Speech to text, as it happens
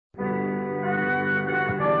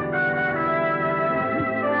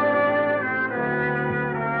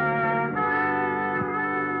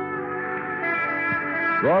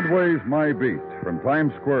Broadway's My Beat, from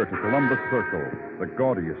Times Square to Columbus Circle, the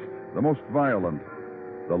gaudiest, the most violent,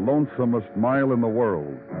 the lonesomest mile in the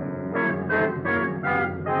world.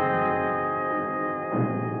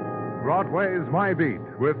 Broadway's My Beat,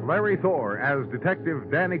 with Larry Thor as Detective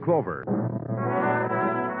Danny Clover.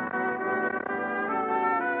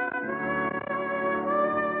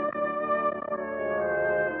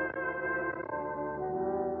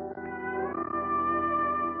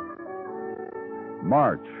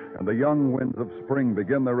 March and the young winds of spring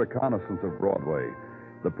begin their reconnaissance of Broadway.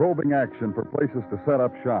 The probing action for places to set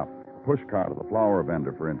up shop. Pushcart of the flower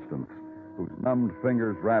vendor, for instance, whose numbed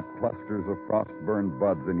fingers wrap clusters of frost-burned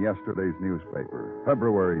buds in yesterday's newspaper,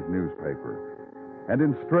 February's newspaper, and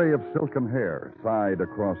in stray of silken hair sighed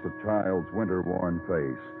across a child's winter-worn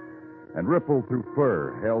face, and rippled through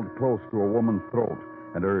fur held close to a woman's throat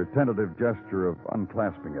and her tentative gesture of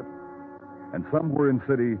unclasping it. And somewhere in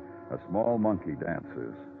city, a small monkey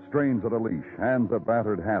dances, strains at a leash, hands a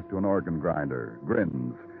battered hat to an organ grinder,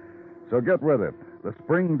 grins. So get with it. The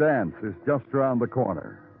spring dance is just around the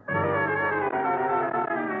corner.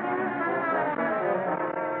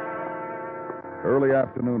 Early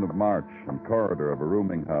afternoon of March, and corridor of a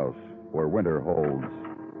rooming house where winter holds.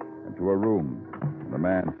 And to a room, and a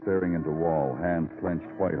man staring into wall, hands clenched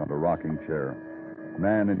white on a rocking chair.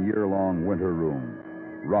 Man in year-long winter room,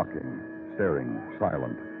 rocking, staring,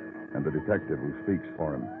 silent. And the detective who speaks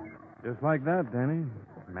for him. Just like that, Danny.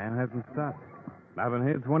 The man hasn't stopped. I've been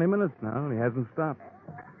here 20 minutes now, and he hasn't stopped.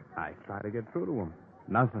 I try to get through to him.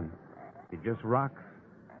 Nothing. He just rocks.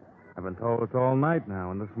 I've been told it's all night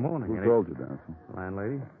now and this morning. Who told you, Danson?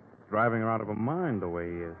 Landlady. Driving her out of her mind the way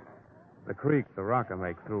he is. The creak the rocker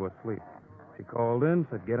makes through her sleep. She called in,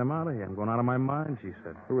 said, get him out of here. I'm going out of my mind, she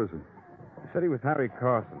said. Who is he? She said he was Harry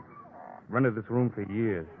Carson. Rented this room for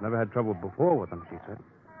years. Never had trouble before with him, she said.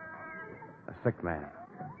 A sick man.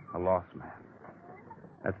 A lost man.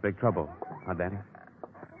 That's big trouble, huh, Danny?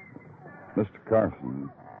 Mr. Carson,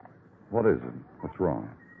 what is it? What's wrong?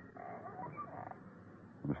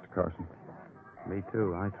 Mr. Carson? Me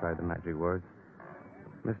too. I tried the magic words.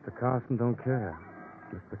 Mr. Carson don't care.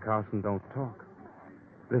 Mr. Carson don't talk.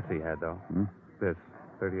 This he had, though. This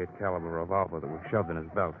 38 caliber revolver that was shoved in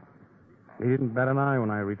his belt. He didn't bat an eye when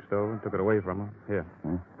I reached over and took it away from him. Here,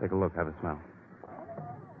 take a look. Have a smell.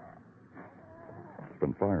 It's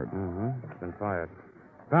been fired. It's been fired.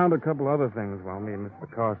 Found a couple other things while me and Mr.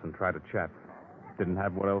 Carson tried to chat. Didn't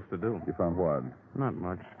have what else to do. You found what? Not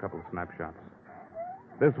much. A couple of snapshots.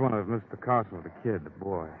 This one of Mr. Carson with a kid, the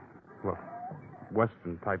boy. Look,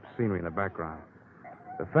 Western-type scenery in the background.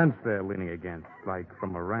 The fence there leaning against, like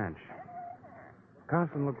from a ranch.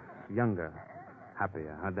 Carson looks younger,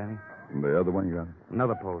 happier, huh, Danny? And the other one you got?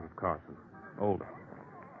 Another pose of Carson, older.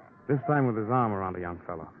 This time with his arm around a young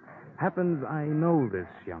fella. Happens I know this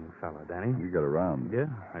young fella, Danny. You got around. Yeah,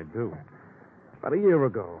 I do. About a year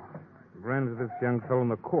ago, ran into this young fellow in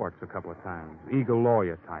the courts a couple of times. Eager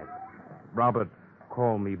lawyer type. Robert,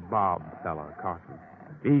 call me Bob fella, Carson.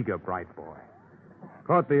 Eager, bright boy.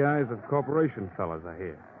 Caught the eyes of corporation fellas, I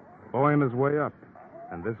hear. Boy on his way up.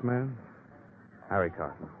 And this man? Harry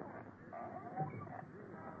Carson.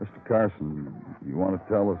 Mr. Carson, you want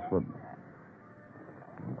to tell us what...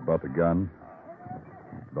 about the gun?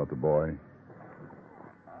 About the boy?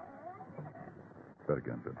 Better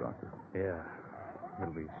get into the doctor. Yeah.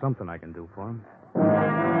 It'll be something I can do for him.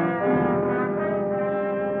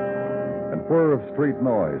 And whir of street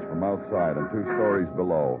noise from outside and 2 stories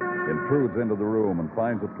below intrudes into the room and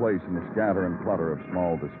finds a place in the scatter and clutter of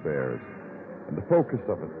small despairs. And the focus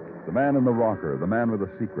of it, the man in the rocker, the man with a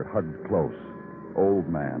secret hugged close. Old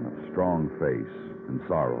man of strong face and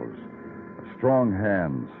sorrows, of strong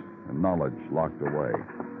hands and knowledge locked away.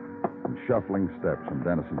 And shuffling steps, and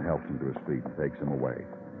Dennison helps him to his feet and takes him away.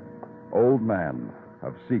 Old man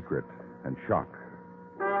of secret and shock.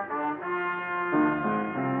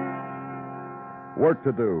 Work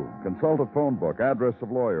to do. Consult a phone book. Address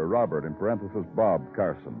of lawyer, Robert, in parenthesis, Bob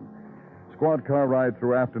Carson. Squad car ride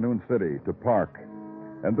through Afternoon City to Park.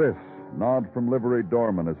 And this, nod from liveried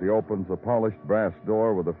doorman as he opens a polished brass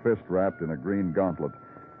door with a fist wrapped in a green gauntlet.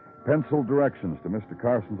 Penciled directions to Mr.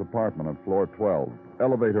 Carson's apartment on floor 12.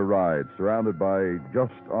 Elevator ride surrounded by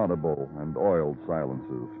just audible and oiled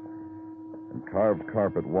silences. And carved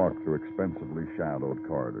carpet walk through expensively shadowed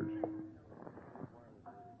corridors.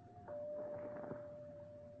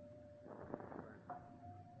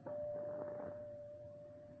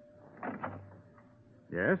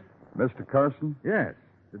 Yes? Mr. Carson? Yes.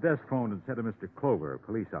 The desk phoned and said a Mr. Clover, a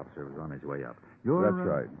police officer, was on his way up. That's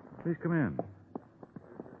right. Please come in.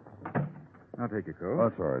 I'll take your coat. Oh,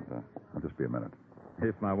 that's all right. I'll just be a minute.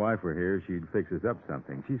 If my wife were here, she'd fix us up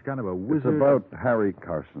something. She's kind of a It's wizard. about Harry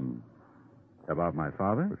Carson. About my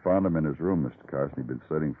father? We found him in his room, Mr. Carson. He'd been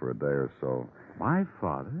sitting for a day or so. My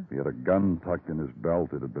father? He had a gun tucked in his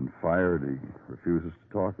belt. It had been fired. He refuses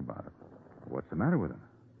to talk about it. What's the matter with him?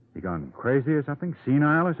 He gone crazy or something?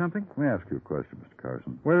 Senile or something? Let me ask you a question, Mr.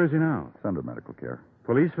 Carson. Where is he now? It's under medical care.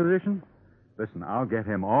 Police physician? Listen, I'll get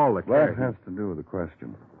him all the care. That has to do with the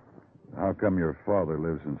question. How come your father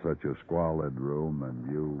lives in such a squalid room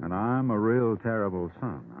and you... And I'm a real terrible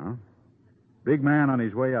son, huh? Big man on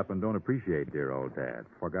his way up and don't appreciate dear old Dad.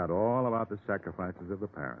 Forgot all about the sacrifices of the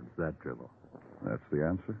parents. That dribble. That's the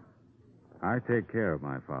answer? I take care of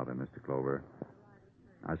my father, Mr. Clover.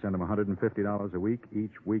 I send him $150 a week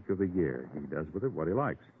each week of the year. He does with it what he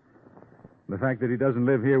likes. The fact that he doesn't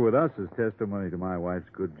live here with us is testimony to my wife's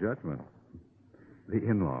good judgment. The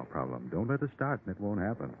in-law problem. Don't let it start and it won't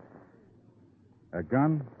happen. A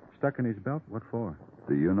gun stuck in his belt? What for?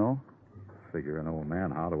 Do you know? Figure an old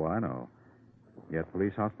man. How do I know? You at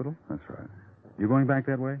police hospital? That's right. You going back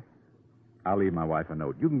that way? I'll leave my wife a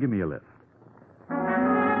note. You can give me a lift.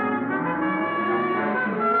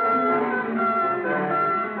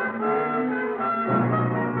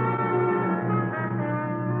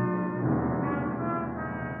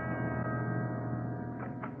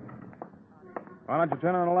 Why don't you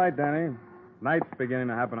turn on the light, Danny? Night's beginning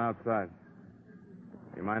to happen outside.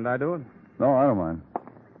 You mind I do it? No, I don't mind.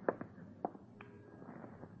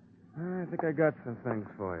 I think I got some things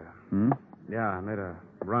for you. Hmm? Yeah, I made a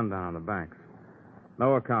rundown on the banks.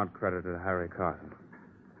 No account credited to Harry Carson.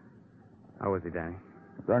 How is he, Danny?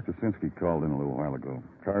 Dr. Sinsky called in a little while ago.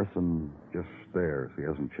 Carson just stares. He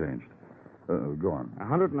hasn't changed. Go on.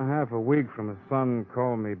 $150 a week from his son,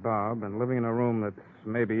 Call Me Bob, and living in a room that's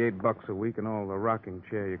maybe $8 a week and all the rocking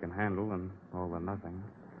chair you can handle and all the nothing.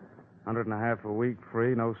 $150 a week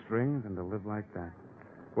free, no strings, and to live like that.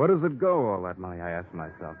 Where does it go, all that money, I asked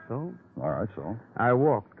myself. So? All right, so? I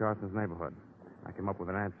walked Carson's neighborhood. I came up with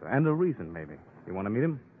an answer. And a reason, maybe. You want to meet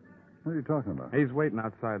him? What are you talking about? He's waiting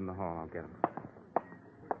outside in the hall. I'll get him.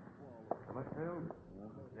 Litchfield?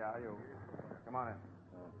 Yeah, you. Come on in.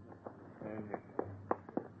 In here.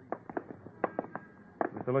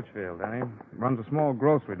 Mr. Litchfield, Danny. Runs a small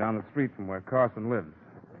grocery down the street from where Carson lives.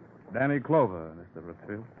 Danny Clover, Mr.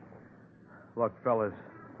 Litchfield. Look, fellas,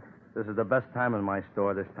 this is the best time in my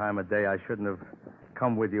store, this time of day. I shouldn't have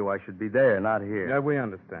come with you. I should be there, not here. Yeah, we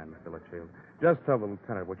understand, Mr. Litchfield. Just tell the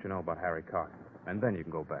lieutenant what you know about Harry Carson, and then you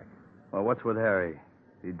can go back. Well, what's with Harry?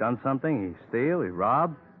 He done something? He steal? He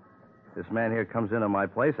rob? This man here comes into my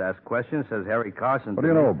place, asks questions, says Harry Carson... What do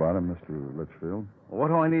you know about him, Mr. Litchfield? What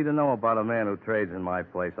do I need to know about a man who trades in my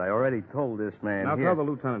place? I already told this man Now here... tell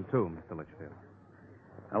the lieutenant, too, Mr. Litchfield.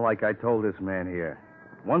 And like I told this man here,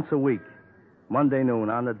 once a week, Monday noon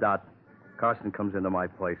on the dot, Carson comes into my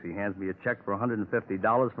place. He hands me a check for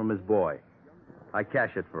 $150 from his boy. I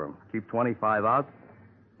cash it for him. Keep 25 out,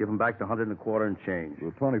 give him back the 125 and change.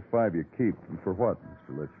 The 25 you keep. And for what,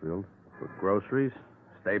 Mr. Litchfield? For groceries,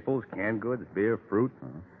 staples, canned goods, beer, fruit.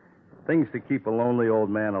 Things to keep a lonely old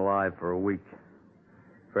man alive for a week.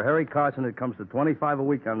 For Harry Carson, it comes to 25 a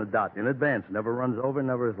week on the dot, in advance. Never runs over,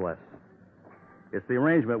 never is less. It's the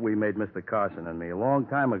arrangement we made, Mr. Carson and me, a long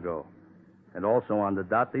time ago. And also on the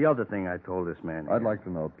dot, the other thing I told this man here. I'd like to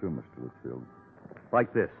know, too, Mr. Litchfield.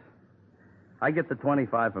 Like this. I get the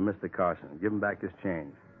 25 from Mr. Carson, give him back his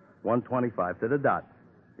change. 125 to the dot.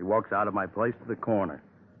 He walks out of my place to the corner.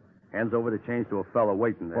 Hands over the change to a fella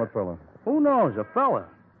waiting there. What fella? Who knows? A fella.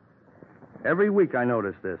 Every week I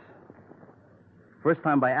notice this. First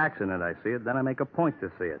time by accident I see it, then I make a point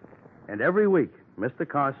to see it. And every week, Mr.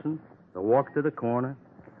 Carson, the walk to the corner,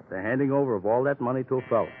 the handing over of all that money to a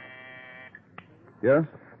fella. Yes?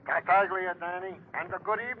 Tartaglia, Danny, and a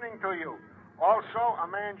good evening to you. Also, a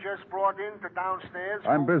man just brought in to downstairs.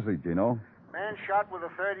 I'm busy, Gino. Man shot with a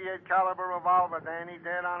 .38 caliber revolver, Danny,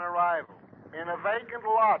 dead on arrival. In a vacant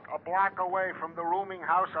lot a block away from the rooming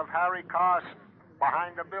house of Harry Carson,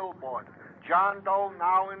 behind a billboard. John Doe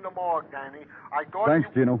now in the morgue, Danny. I thought Thanks,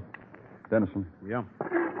 Gino. Dennison, Yeah.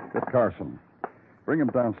 get Carson. Bring him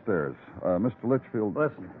downstairs. Mr. Litchfield.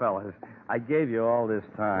 Listen, fellas, I gave you all this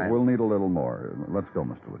time. We'll need a little more. Let's go,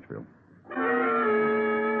 Mr. Litchfield.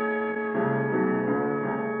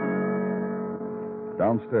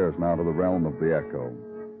 Downstairs now to the realm of the echo.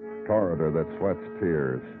 Corridor that sweats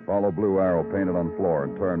tears. Follow blue arrow painted on floor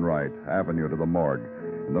and turn right. Avenue to the morgue.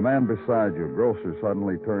 And the man beside you, grocer,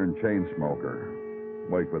 suddenly turned chain smoker.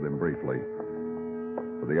 Wait with him briefly.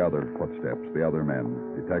 For the other footsteps, the other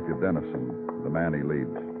men. Detective Dennison, the man he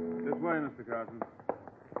leads. This way, Mr. Carson.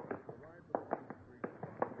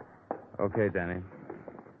 Okay, Danny.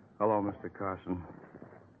 Hello, Mr. Carson.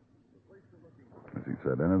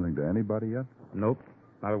 said anything to anybody yet? Nope,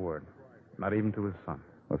 not a word. Not even to his son.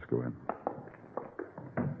 Let's go in.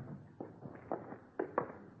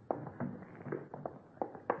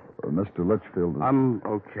 Mr. Litchfield... I'm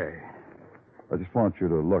okay. I just want you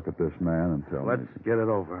to look at this man and tell Let's me... get it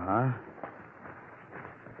over, huh?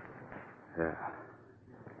 Yeah.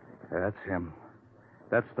 That's him.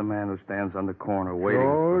 That's the man who stands on the corner waiting.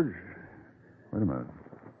 George? Wait a minute.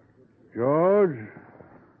 George?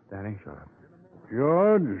 Danny, shut up.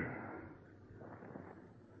 George?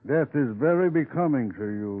 Death is very becoming to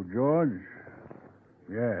you, George.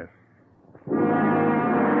 Yes.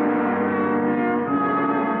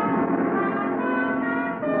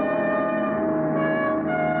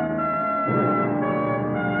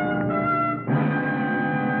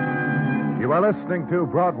 You are listening to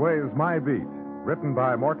Broadway's My Beat, written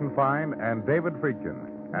by Morton Fine and David Friedkin,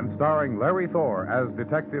 and starring Larry Thor as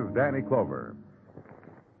Detective Danny Clover.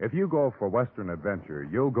 If you go for Western adventure,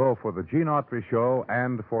 you'll go for the Gene Autry Show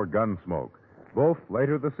and for Gunsmoke, both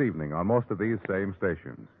later this evening on most of these same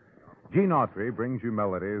stations. Gene Autry brings you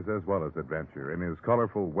melodies as well as adventure in his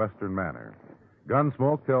colorful Western manner.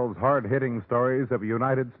 Gunsmoke tells hard-hitting stories of a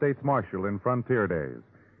United States Marshal in frontier days,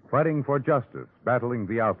 fighting for justice, battling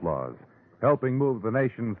the outlaws, helping move the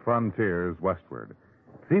nation's frontiers westward.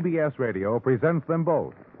 CBS Radio presents them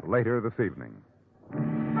both later this evening.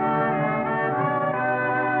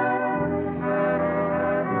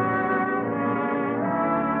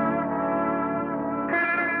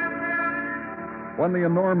 When the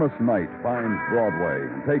enormous night finds Broadway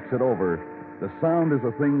and takes it over, the sound is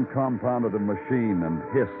a thing compounded of machine and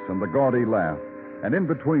hiss and the gaudy laugh, and in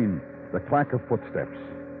between, the clack of footsteps,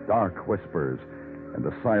 dark whispers, and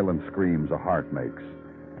the silent screams a heart makes.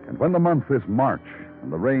 And when the month is March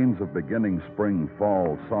and the rains of beginning spring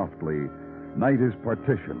fall softly, night is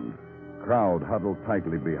partitioned, crowd huddled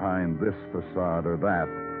tightly behind this facade or that,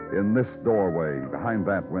 in this doorway, behind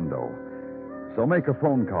that window. So make a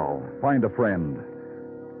phone call, find a friend.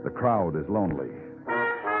 The crowd is lonely.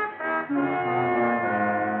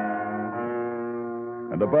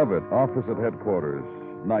 And above it, opposite headquarters,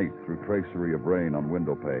 night through tracery of rain on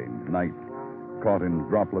window pane, night caught in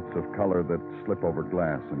droplets of color that slip over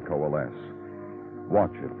glass and coalesce.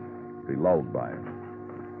 Watch it, be lulled by it.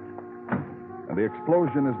 And the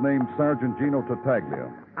explosion is named Sergeant Gino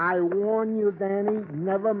Tartaglia. I warn you, Danny,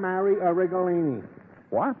 never marry a Rigolini.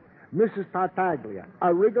 What? Mrs. Tartaglia, a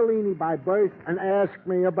Rigolini by birth, and ask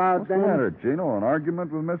me about What's them. the matter, Gino? An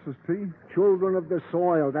argument with Mrs. T? Children of the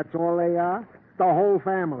soil, that's all they are. The whole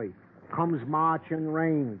family. Comes March and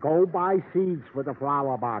rain. Go buy seeds for the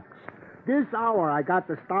flower box. This hour, I got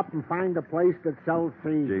to stop and find a place that sells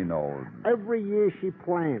seeds. Gino. Every year she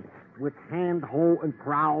plants. With hand, hoe, and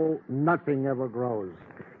trowel, nothing ever grows.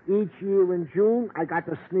 Each year in June, I got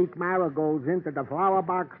to sneak marigolds into the flower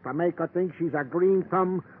box to make her think she's a green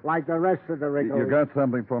thumb like the rest of the Rigolini. You got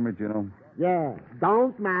something for me, Gino? Yeah.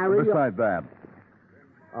 Don't marry... Besides that.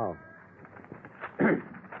 Oh.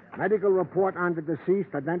 Medical report on the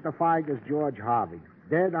deceased identified as George Harvey.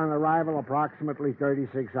 Dead on arrival approximately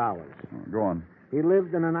 36 hours. Go on. He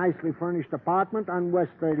lived in a nicely furnished apartment on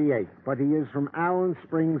West 38, but he is from Allen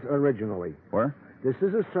Springs originally. Where? This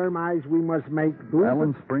is a surmise we must make.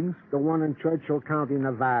 Allen Springs? The one in Churchill County,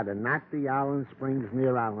 Nevada, not the Allen Springs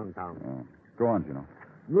near Allentown. Oh. Go on, Gino.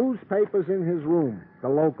 Newspapers in his room, the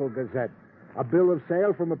local Gazette. A bill of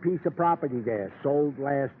sale from a piece of property there, sold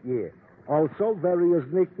last year. Also, various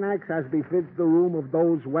knickknacks as befits the room of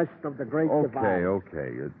those west of the Great Divide.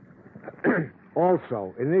 Okay.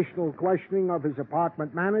 Also, initial questioning of his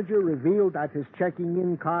apartment manager revealed that his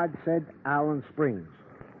checking-in card said Allen Springs.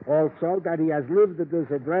 Also, that he has lived at this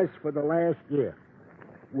address for the last year.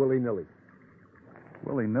 Willy-nilly.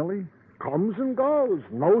 Willy-nilly? Comes and goes.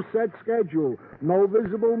 No set schedule. No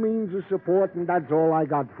visible means of support, and that's all I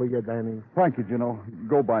got for you, Danny. Thank you, Gino.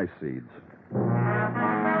 Go buy seeds.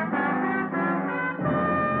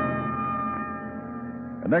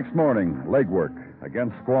 The next morning, legwork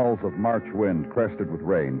against squalls of March wind crested with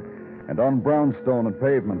rain, and on brownstone and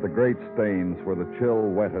pavement the great stains where the chill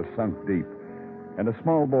wet has sunk deep, and a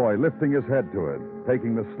small boy lifting his head to it,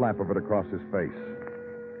 taking the slap of it across his face.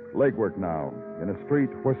 Legwork now, in a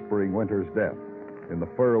street whispering winter's death, in the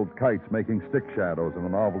furled kites making stick shadows in a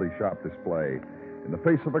novelty shop display, in the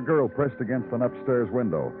face of a girl pressed against an upstairs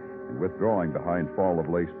window and withdrawing behind fall of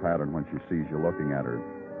lace pattern when she sees you looking at her.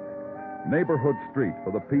 Neighborhood street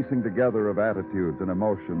for the piecing together of attitudes and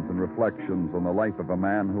emotions and reflections on the life of a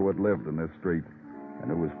man who had lived in this street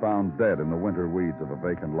and who was found dead in the winter weeds of a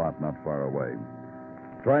vacant lot not far away.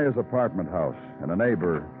 Try his apartment house, and a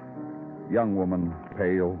neighbor, young woman,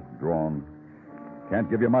 pale, drawn. Can't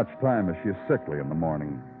give you much time as she's sickly in the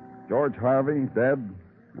morning. George Harvey, dead,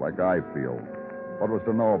 like I feel. What was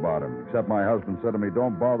to know about him? Except my husband said to me,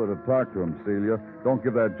 don't bother to talk to him, Celia. Don't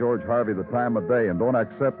give that George Harvey the time of day, and don't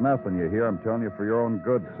accept nothing you hear. I'm telling you for your own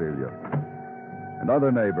good, Celia. And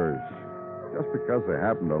other neighbors, just because they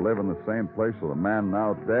happen to live in the same place with a man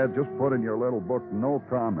now dead, just put in your little book, no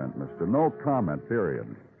comment, mister. No comment, period.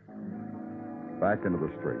 Back into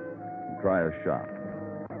the street. And try a shot.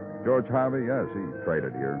 George Harvey, yes, he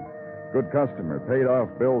traded here. Good customer, paid off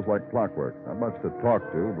bills like clockwork. Not much to talk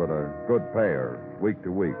to, but a good payer, week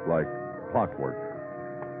to week, like clockwork.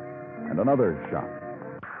 And another shot.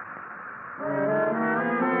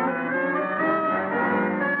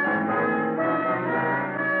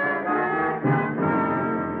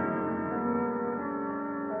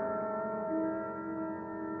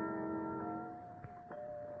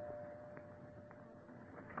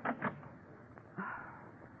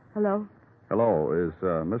 Hello? Hello, is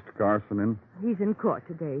Mr. Carson in? He's in court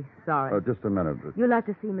today. Sorry. Just a minute. You'll have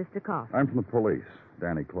to see Mr. Carson. I'm from the police,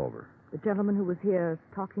 Danny Clover. The gentleman who was here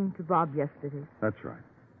talking to Bob yesterday. That's right.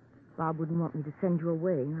 Bob wouldn't want me to send you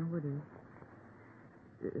away, now would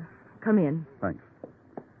he? Come in. Thanks.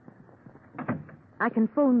 I can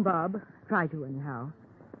phone Bob. Try to, anyhow.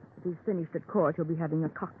 If he's finished at court, he'll be having a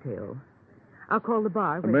cocktail. I'll call the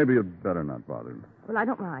bar. Maybe you'd better not bother. Well, I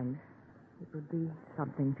don't mind. It would be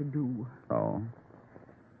something to do. Oh?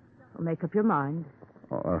 Well, make up your mind.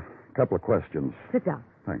 A couple of questions. Sit down.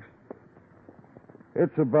 Thanks.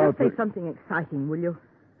 It's about... Just say something exciting, will you?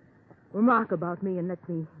 Remark about me and let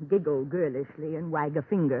me giggle girlishly and wag a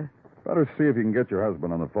finger. Better see if you can get your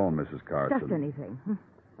husband on the phone, Mrs. Carson. Just anything.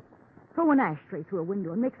 Throw an ashtray through a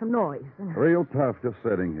window and make some noise. Real tough just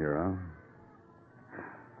sitting here, huh?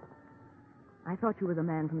 I thought you were the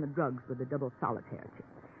man from the drugs with the double solitaire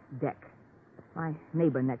deck. My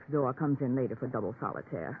neighbor next door comes in later for double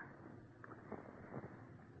solitaire.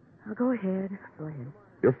 Now, go ahead. Go ahead.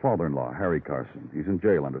 Your father-in-law, Harry Carson, he's in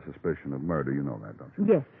jail under suspicion of murder. You know that, don't you?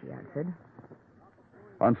 Yes, she answered.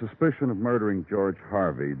 On suspicion of murdering George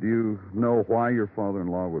Harvey, do you know why your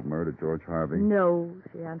father-in-law would murder George Harvey? No,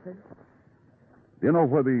 she answered. Do you know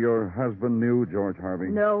whether your husband knew George Harvey?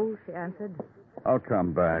 No, she answered. I'll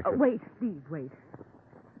come back. Wait, please, wait.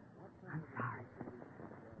 I'm sorry.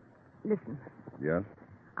 Listen. Yes?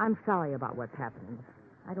 I'm sorry about what's happening.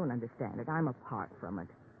 I don't understand it. I'm apart from it.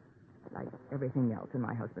 Like everything else in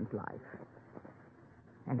my husband's life.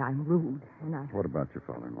 And I'm rude, and What about your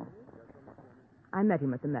father-in-law? I met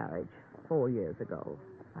him at the marriage 4 years ago.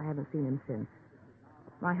 I haven't seen him since.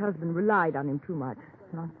 My husband relied on him too much.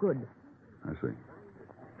 It's not good. I see.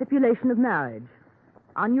 Stipulation of marriage.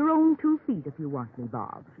 On your own 2 feet if you want me,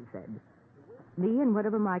 Bob, she said. Me and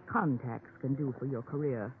whatever my contacts can do for your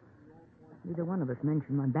career. Neither one of us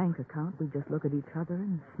mentioned my bank account. We just look at each other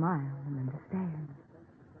and smile and understand.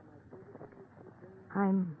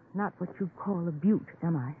 I'm not what you'd call a beaut,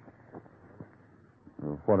 am I?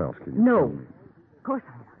 What else can you No. tell me? Of course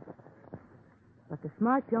I'm not. But the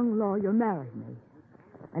smart young lawyer married me.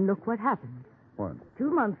 And look what happened. What? 2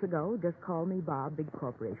 months ago, just called me Bob, big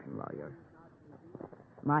corporation lawyer.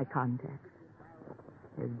 My contacts.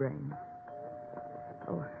 His brain.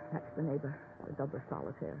 Oh, that's the neighbor, the double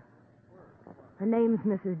solitaire. Her name's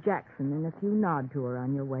Mrs. Jackson, and if you nod to her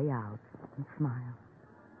on your way out and smile,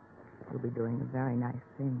 you'll be doing a very nice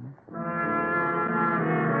thing.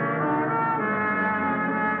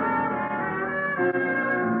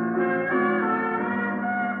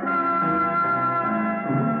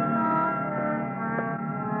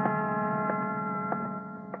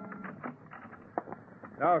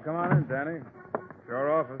 Oh, come on in, Danny. It's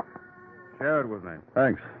your office. Share it with me.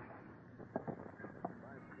 Thanks.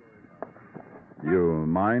 You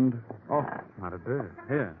mind? Oh, not a bit.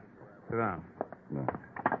 Here, sit down. No.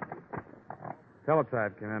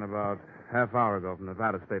 Teletype came in about half hour ago from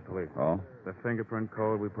Nevada State Police. Oh? The fingerprint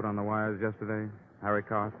code we put on the wires yesterday, Harry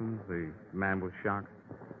Carson's, the man with shocks.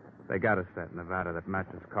 They got a set in Nevada that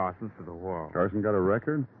matches Carson's to the wall. Carson got a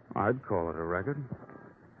record? I'd call it a record.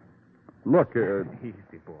 Look,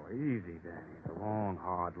 Easy, boy. Easy, Danny. It's a long,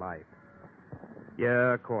 hard life.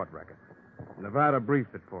 Yeah, court record. Nevada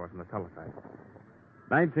briefed it for us in the teletype.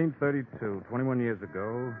 1932, 21 years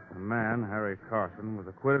ago, a man, Harry Carson, was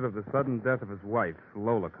acquitted of the sudden death of his wife,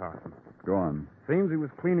 Lola Carson. go on. Seems he was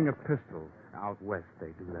cleaning a pistol. Out west,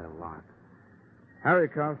 they do that a lot. Harry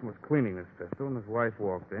Carson was cleaning this pistol, and his wife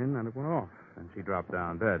walked in, and it went off, and she dropped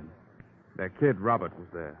down dead. Their kid, Robert, was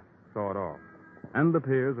there, saw it all. And the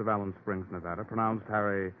peers of Allen Springs, Nevada, pronounced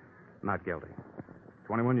Harry not guilty.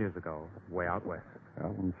 21 years ago, way out west.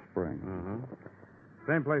 Allen Springs. Mm-hmm.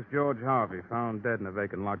 Same place George Harvey found dead in a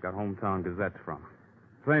vacant lot got hometown gazettes from.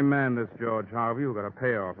 Same man, this George Harvey, who got a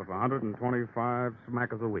payoff of 125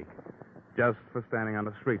 smackers a week. Just for standing on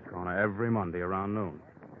the street corner every Monday around noon.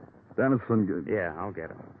 Dennison... Yeah, I'll get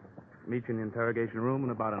him. Meet you in the interrogation room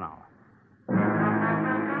in about an hour.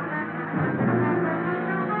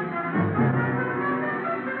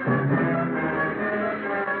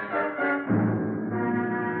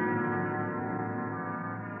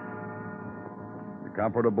 You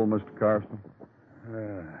comfortable, Mr. Carson?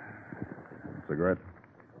 Cigarette?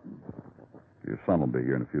 Your son will be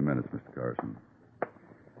here in a few minutes, Mr. Carson.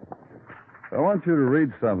 I want you to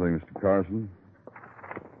read something, Mr. Carson.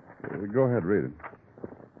 Go ahead, read it.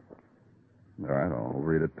 All right, I'll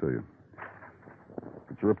read it to you.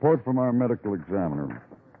 It's a report from our medical examiner.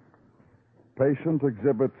 Patient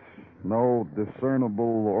exhibits no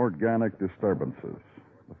discernible organic disturbances.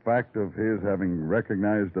 The fact of his having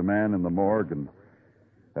recognized a man in the morgue and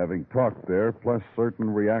having talked there, plus certain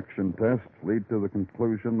reaction tests, lead to the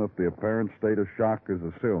conclusion that the apparent state of shock is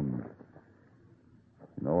assumed.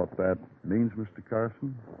 You know what that means, Mr.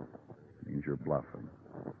 Carson? It means you're bluffing.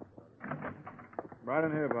 Right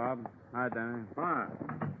in here, Bob. Hi, Danny. Fine.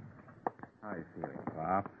 How you feeling,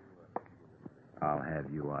 Bob? I'll have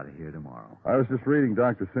you out of here tomorrow. I was just reading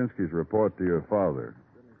Dr. Sinsky's report to your father.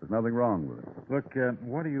 There's nothing wrong with it. Look,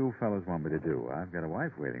 what do you fellas want me to do? I've got a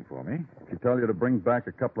wife waiting for me. She tell you to bring back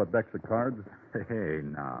a couple of decks of cards? Hey,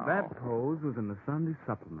 now. That pose was in the Sunday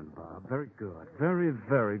supplement, Bob. Very good. Very,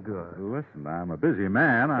 very good. Listen, I'm a busy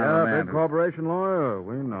man. I'm a Yeah, man big corporation lawyer.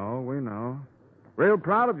 We know. Real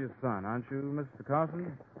proud of your son, aren't you, Mr.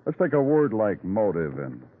 Carson? Let's take a word like motive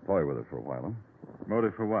and toy with it for a while, huh?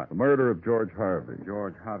 Motive for what? The murder of George Harvey.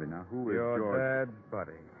 George Harvey. Now, who is Your George? dad's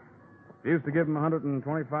buddy. Used to give him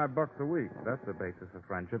 $125 a week. That's the basis of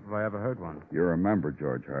friendship, if I ever heard one. You remember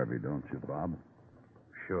George Harvey, don't you, Bob?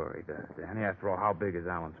 Sure he does, Danny. After all, how big is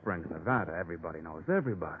Allen Springs, Nevada? Everybody knows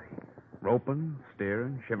everybody. Roping,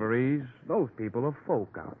 steering, chivalries. Those people are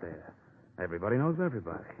folk out there. Everybody knows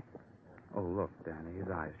everybody. Oh, look, Danny, his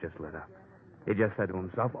eyes just lit up. He just said to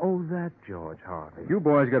himself, oh, that George Harvey. You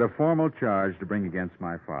boys got a formal charge to bring against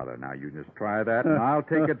my father. Now, you just try that, and I'll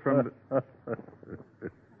take it from...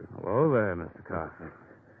 Hello there, Mr. Carson.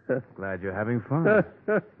 Glad you're having fun.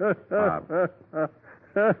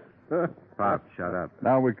 Pop, shut up.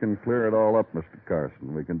 Now we can clear it all up, Mr.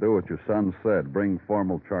 Carson. We can do what your son said, bring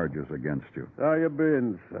formal charges against you. How you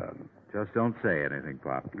been, son? Just don't say anything,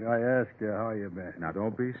 Pop. I asked you how you been. Now,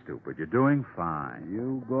 don't be stupid. You're doing fine.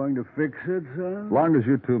 You going to fix it, son? As long as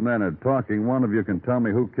you two men are talking, one of you can tell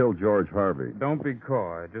me who killed George Harvey. Don't be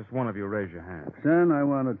coy. Just one of you raise your hand. Son, I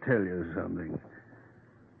want to tell you something.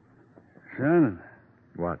 Son,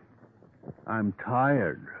 What? I'm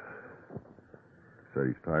tired. Said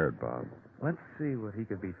he's tired, Bob. Let's see what he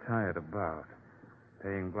could be tired about.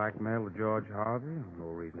 Paying blackmail to George Harvey? No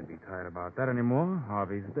reason to be tired about that anymore.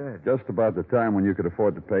 Harvey's dead. Just about the time when you could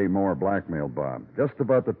afford to pay more blackmail, Bob. Just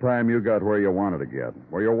about the time you got where you wanted to get,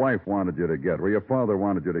 where your wife wanted you to get, where your father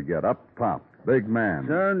wanted you to get, up top. Big man.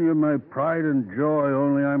 Son, you're my pride and joy,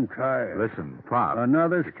 only I'm tired. Listen, Pop.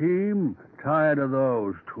 Another scheme? Tired of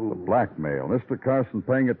those, too. Blackmail. Mr. Carson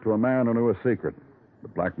paying it to a man who knew a secret. The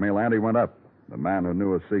blackmail ante went up. The man who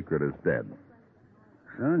knew a secret is dead.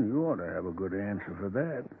 Son, you ought to have a good answer for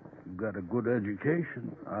that. You got a good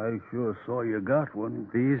education. I sure saw you got one.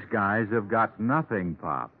 These guys have got nothing,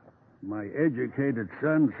 Pop. My educated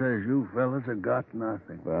son says you fellas have got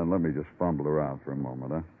nothing. Then let me just fumble around for a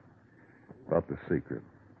moment, huh? About the secret.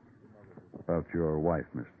 About your wife,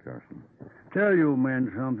 Mr. Carson. Tell you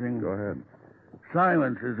men something. Go ahead.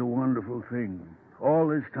 Silence is a wonderful thing. All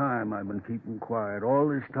this time I've been keeping quiet. All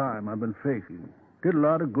this time I've been faking. Did a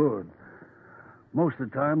lot of good. Most of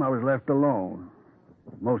the time I was left alone.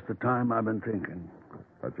 Most of the time I've been thinking.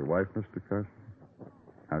 About your wife, Mr. Carson?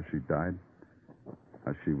 How she died?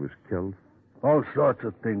 How she was killed? All sorts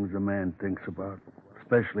of things a man thinks about,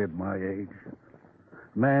 especially at my age.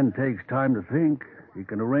 Man takes time to think. He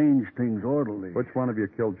can arrange things orderly. Which one of you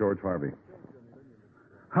killed George Harvey?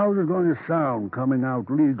 How's it going to sound coming out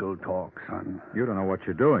legal talk, son? You don't know what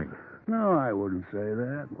you're doing. No, I wouldn't say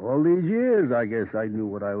that. All these years, I guess I knew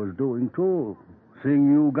what I was doing, too.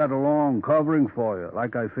 Seeing you got along covering for you,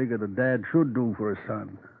 like I figured a dad should do for a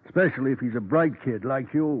son, especially if he's a bright kid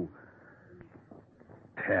like you.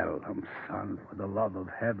 Tell him, son, for the love of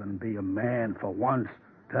heaven, be a man for once.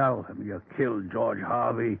 Tell him you killed George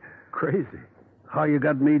Harvey. Crazy. How you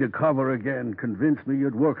got me to cover again, convinced me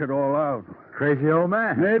you'd work it all out. Crazy old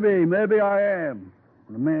man. Maybe I am.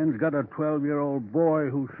 When a man's got a 12-year-old boy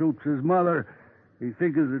who shoots his mother, He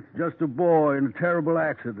figures it's just a boy in a terrible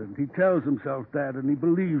accident. He tells himself that, and he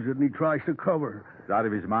believes it, and he tries to cover. It's out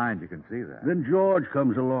of his mind, you can see that. Then George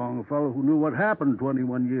comes along, a fellow who knew what happened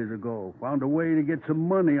 21 years ago, found a way to get some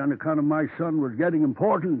money on account of my son was getting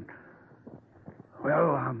important.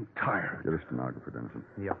 Well, I'm tired. Get a stenographer, Dennison.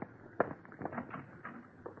 Yeah.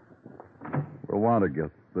 We'll want to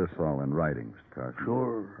get this all in writing, Mr. Carson.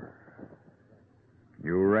 Sure.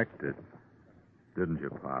 You wrecked it, didn't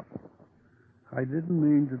you, Pop? I didn't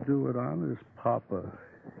mean to do it honest, Papa.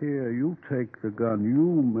 Here, you take the gun.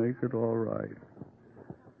 You make it all right.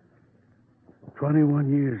 21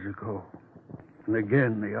 years ago. And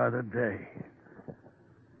again the other day.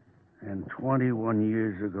 And 21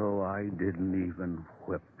 years ago, I didn't even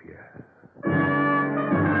whip you.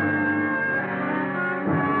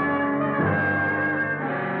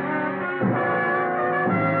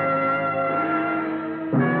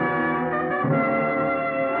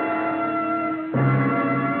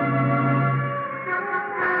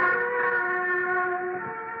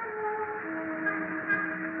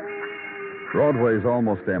 Broadway's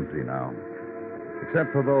almost empty now,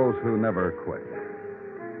 except for those who never quit.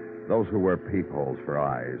 Those who wear peepholes for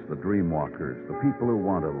eyes, the dream walkers, the people who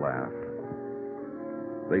want to laugh.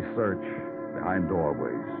 They search behind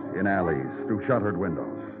doorways, in alleys, through shuttered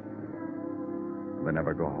windows. They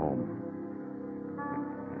never go home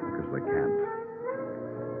because they can't.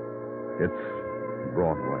 It's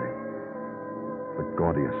Broadway, the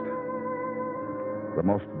gaudiest, the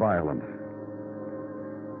most violent,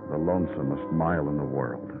 the lonesomest mile in the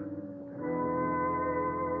world.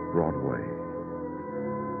 Broadway.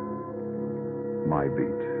 My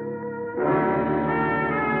beat.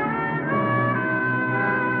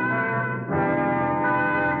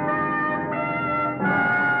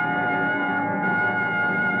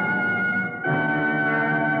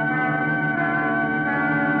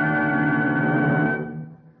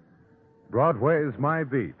 Broadway's My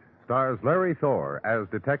Beat stars Larry Thor as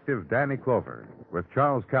Detective Danny Clover, with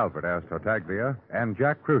Charles Calvert as Tartaglia and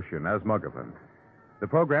Jack Crucian as Muggavan. The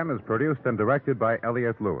program is produced and directed by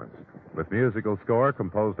Elliott Lewis, with musical score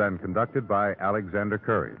composed and conducted by Alexander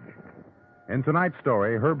Courage. In tonight's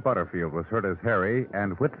story, Herb Butterfield was heard as Harry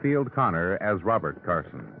and Whitfield Connor as Robert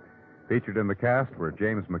Carson. Featured in the cast were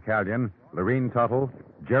James McCallion, Lorene Tuttle,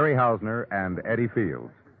 Jerry Hausner, and Eddie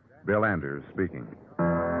Fields. Bill Anders speaking.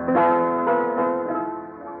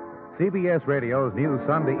 CBS Radio's new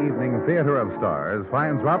Sunday evening Theater of Stars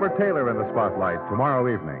finds Robert Taylor in the spotlight tomorrow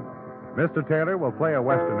evening. Mr. Taylor will play a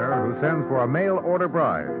Westerner who sends for a mail-order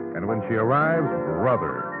bride, and when she arrives,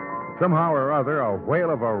 brother. Somehow or other, a whale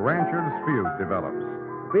of a rancher's feud develops.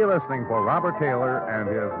 Be listening for Robert Taylor and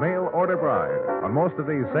his mail-order bride on most of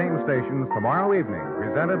these same stations tomorrow evening,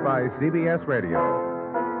 presented by CBS Radio.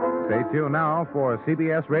 Stay tuned now for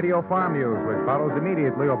CBS Radio Farm News, which follows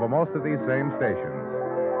immediately over most of these same stations.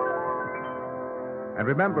 And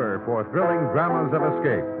remember, for thrilling dramas of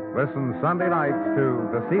escape, listen Sunday nights to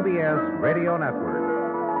the CBS Radio Network.